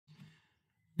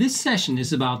This session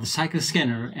is about the cycle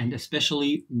scanner and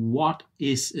especially what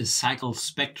is a cycle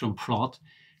spectrum plot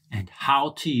and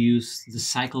how to use the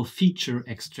cycle feature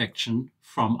extraction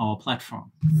from our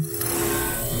platform.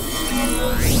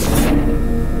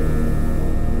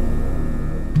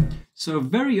 So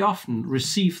very often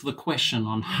receive the question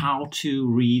on how to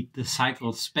read the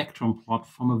cycle spectrum plot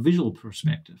from a visual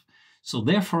perspective. So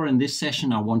therefore in this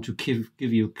session I want to give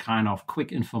you kind of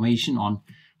quick information on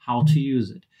how to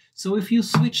use it. So if you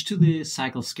switch to the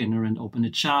cycle scanner and open a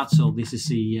chart, so this is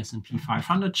the S&P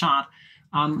 500 chart,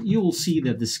 you will see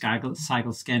that the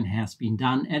cycle scan has been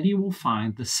done, and you will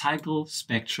find the cycle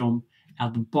spectrum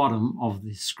at the bottom of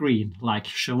the screen, like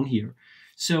shown here.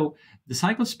 So the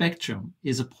cycle spectrum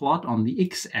is a plot on the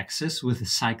x-axis with the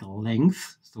cycle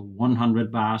length, so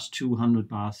 100 bars, 200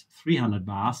 bars, 300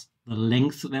 bars, the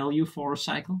length value for a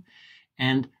cycle,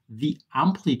 and the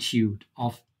amplitude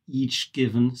of each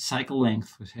given cycle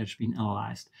length which has been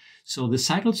analyzed. So the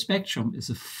cycle spectrum is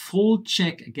a full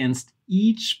check against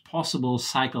each possible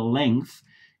cycle length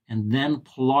and then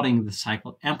plotting the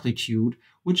cycle amplitude,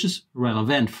 which is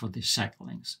relevant for this cycle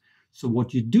length. So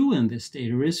what you do in this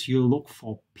data is you look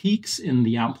for peaks in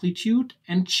the amplitude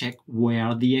and check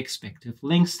where the expected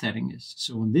length setting is.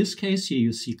 So in this case here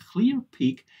you see clear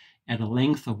peak at a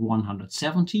length of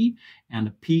 170 and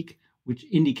a peak which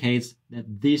indicates that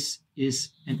this is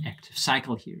an active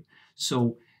cycle here.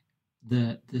 So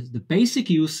the basic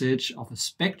usage of a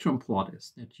spectrum plot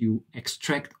is that you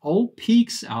extract all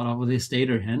peaks out of this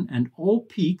data and all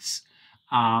peaks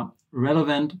are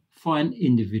relevant for an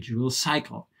individual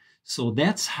cycle. So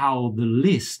that's how the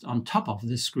list on top of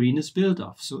the screen is built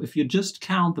up. So if you just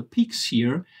count the peaks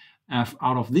here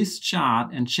out of this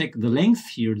chart and check the length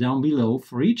here down below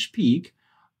for each peak,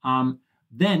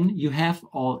 then you have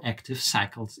all active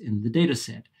cycles in the data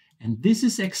set. And this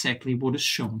is exactly what is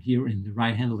shown here in the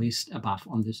right-hand list above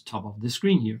on this top of the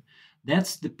screen here.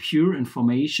 That's the pure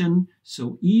information.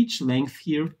 So each length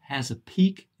here has a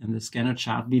peak in the scanner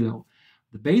chart below.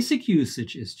 The basic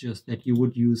usage is just that you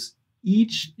would use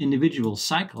each individual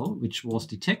cycle, which was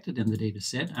detected in the data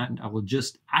set, and I will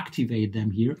just activate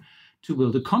them here to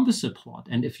build a composite plot.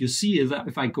 And if you see,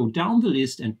 if I go down the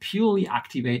list and purely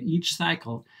activate each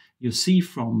cycle, you see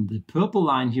from the purple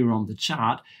line here on the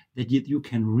chart that you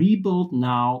can rebuild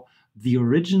now the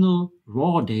original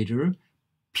raw data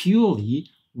purely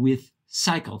with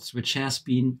cycles, which has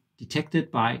been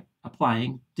detected by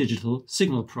applying digital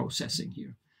signal processing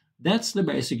here. That's the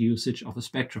basic usage of a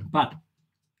spectrum. But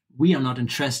we are not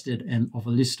interested in a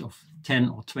list of 10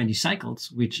 or 20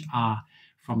 cycles, which are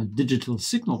from a digital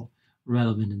signal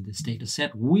relevant in this data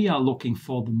set. We are looking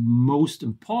for the most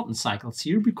important cycles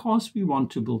here because we want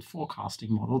to build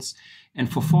forecasting models.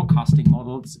 And for forecasting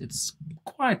models, it's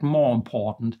quite more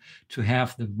important to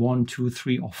have the 1, 2,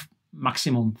 3, or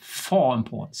maximum 4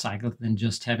 important cycles than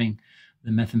just having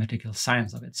the mathematical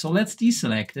science of it. So let's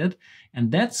deselect it.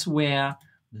 And that's where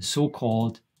the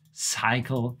so-called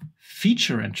cycle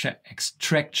feature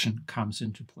extraction comes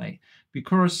into play,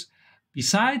 because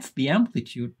besides the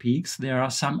amplitude peaks, there are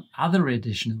some other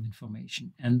additional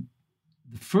information. And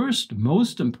the first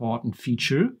most important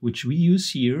feature, which we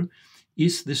use here,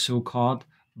 is the so-called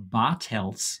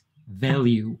Bartels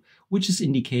value, which is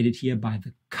indicated here by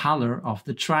the color of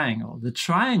the triangle. The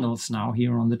triangles now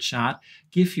here on the chart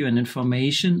give you an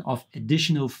information of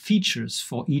additional features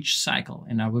for each cycle,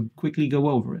 and I will quickly go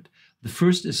over it. The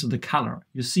first is the color.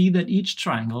 You see that each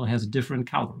triangle has a different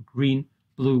color: green,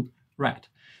 blue, red.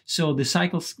 So the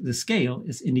scale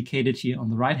is indicated here on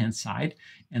the right-hand side,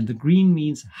 and the green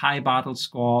means high Bartels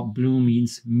score, blue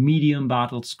means medium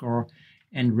Bartels score,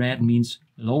 and red means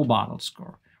low Bartels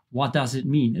score. What does it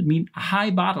mean? It means a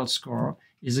high Bartels score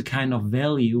is a kind of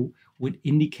value which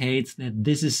indicates that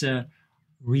this is a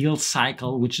real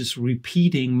cycle which is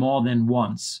repeating more than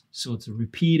once. So it's a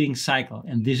repeating cycle,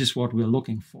 and this is what we're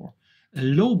looking for. A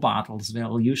low Bartels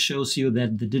value shows you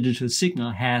that the digital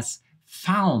signal has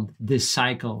found this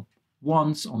cycle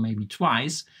once or maybe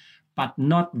twice, but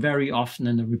not very often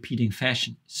in a repeating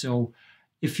fashion. So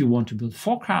if you want to build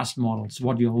forecast models,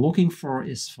 what you're looking for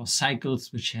is for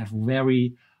cycles which have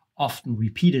very often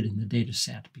repeated in the data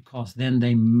set, because then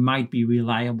they might be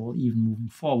reliable even moving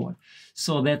forward.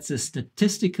 So that's a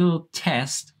statistical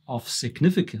test of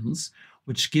significance,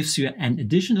 which gives you an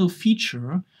additional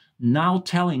feature now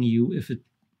telling you if it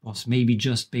was maybe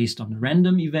just based on a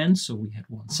random event. So we had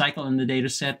one cycle in the data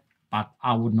set, but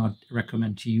I would not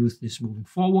recommend to use this moving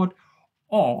forward.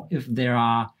 Or if there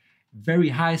are very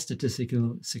high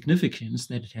statistical significance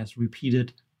that it has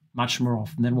repeated much more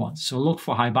often than once. So look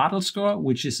for high Bartels score,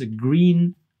 which is a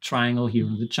green triangle here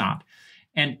in the chart.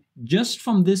 And just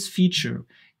from this feature,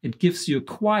 it gives you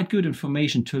quite good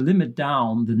information to limit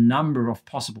down the number of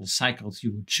possible cycles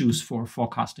you would choose for a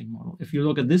forecasting model. If you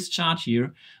look at this chart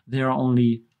here, there are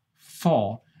only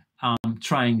 4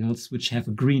 triangles which have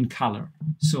a green color.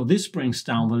 So this brings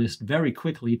down the list very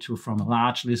quickly from a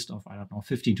large list of, I don't know,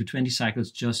 15 to 20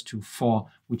 cycles just to 4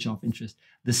 which are of interest.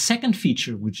 The second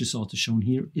feature, which is also shown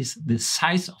here, is the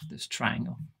size of this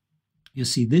triangle. You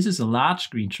see, this is a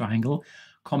large green triangle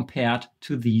compared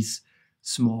to these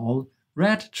small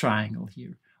red triangle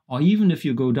here. Or even if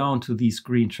you go down to these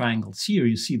green triangles here,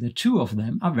 you see that 2 of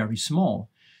them are very small.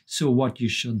 So what you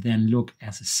should then look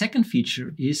as a second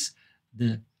feature is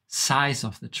the size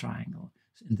of the triangle.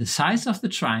 And the size of the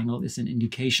triangle is an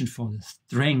indication for the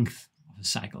strength of a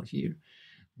cycle here.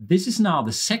 This is now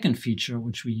the second feature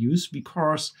which we use,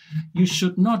 because you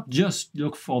should not just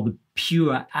look for the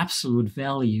pure absolute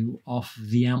value of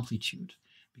the amplitude,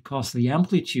 because the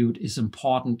amplitude is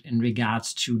important in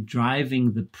regards to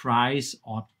driving the price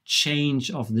or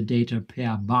change of the data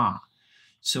per bar.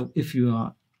 So if you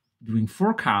are doing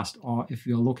forecast, or if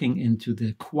you're looking into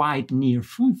the quite near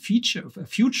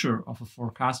future of a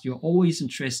forecast, you're always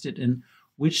interested in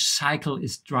which cycle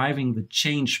is driving the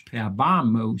change per bar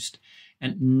most,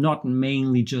 and not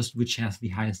mainly just which has the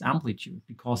highest amplitude,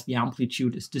 because the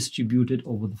amplitude is distributed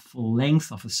over the full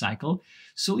length of a cycle.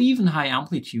 So even high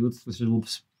amplitudes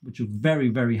which are very,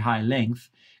 very high length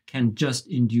can just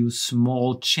induce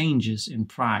small changes in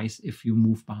price if you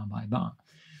move bar by bar.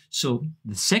 So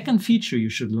the second feature you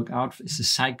should look out for is the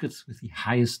cycles with the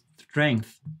highest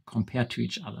strength compared to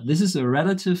each other. This is a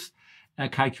relative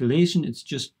calculation. It's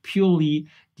just purely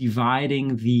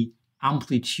dividing the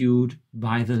amplitude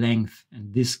by the length.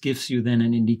 And this gives you then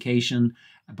an indication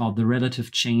about the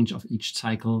relative change of each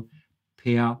cycle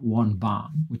per 1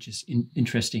 bar, which is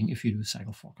interesting if you do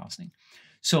cycle forecasting.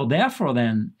 So therefore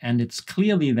then, and it's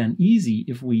clearly then easy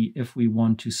if we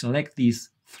want to select these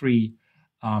 3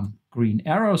 green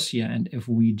arrows here, and if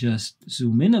we just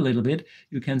zoom in a little bit,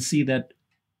 you can see that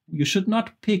you should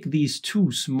not pick these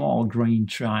 2 small green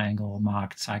triangle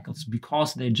marked cycles,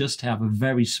 because they just have a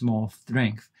very small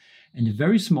strength. And a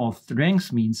very small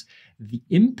strength means the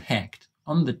impact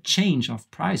on the change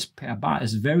of price per bar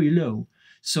is very low.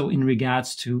 So in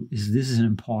regards to, is this an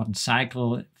important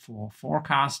cycle for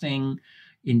forecasting,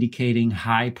 indicating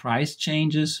high price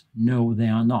changes? No, they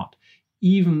are not.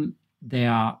 Even they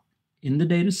are in the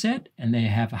data set and they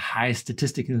have a high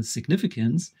statistical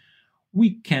significance,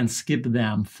 we can skip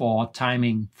them for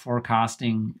timing,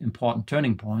 forecasting important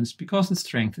turning points, because the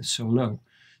strength is so low.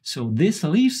 So this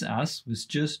leaves us with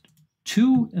just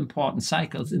 2 important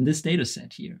cycles in this data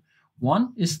set here.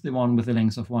 One is the one with a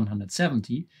length of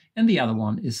 170, and the other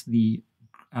one is the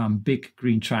big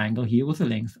green triangle here with a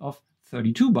length of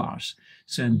 32 bars.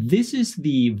 So this is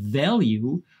the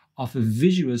value of a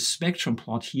visual spectrum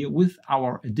plot here with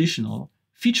our additional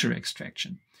feature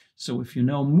extraction. So if you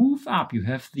now move up, you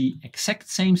have the exact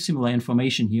same similar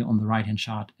information here on the right-hand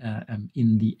chart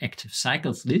in the active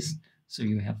cycles list. So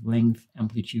you have length,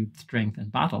 amplitude, strength,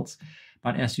 and Bartels.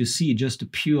 But as you see, just a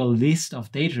pure list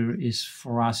of data is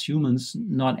for us humans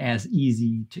not as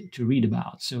easy to read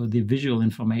about. So the visual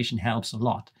information helps a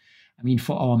lot. I mean,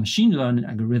 for our machine learning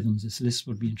algorithms, this list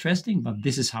would be interesting, but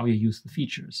this is how you use the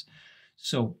features.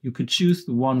 So you could choose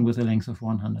the one with a length of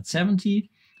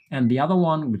 170 and the other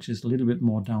one, which is a little bit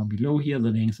more down below here, the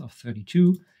length of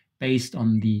 32, based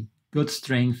on the good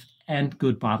strength and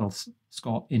good Bartels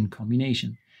score in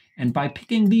combination. And by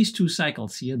picking these 2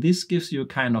 cycles here, this gives you a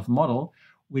kind of model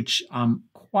which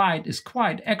is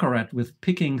quite accurate with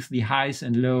picking the highs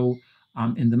and low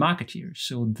in the market here.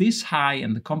 So this high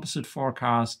in the composite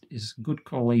forecast is good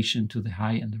correlation to the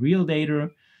high in the real data.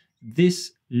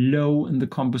 This low in the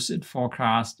composite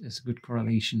forecast is a good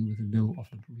correlation with the low of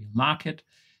the real market.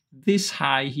 This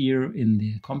high here in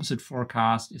the composite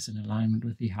forecast is in alignment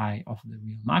with the high of the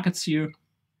real markets here.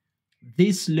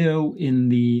 This low in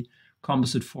the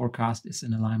composite forecast is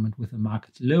in alignment with the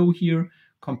market low here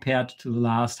compared to the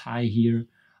last high here,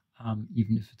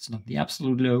 even if it's not the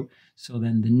absolute low. So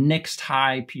then the next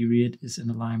high period is in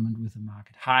alignment with the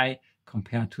market high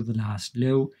compared to the last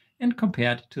low, and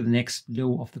compared to the next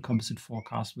low of the composite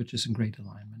forecast, which is in great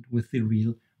alignment with the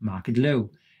real market low.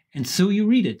 And so you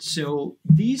read it. So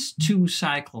these 2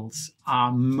 cycles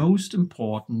are most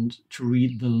important to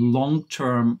read the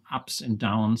long-term ups and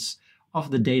downs of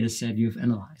the data set you've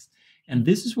analyzed. And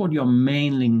this is what you're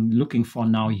mainly looking for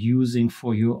now, using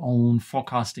for your own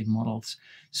forecasting models.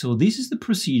 So this is the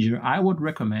procedure I would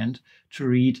recommend to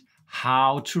read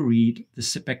how to read the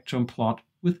spectrum plot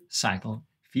with cycle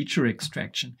feature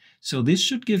extraction. So this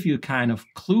should give you a kind of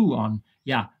clue on,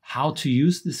 how to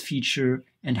use this feature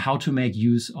and how to make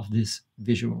use of this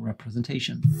visual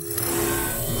representation.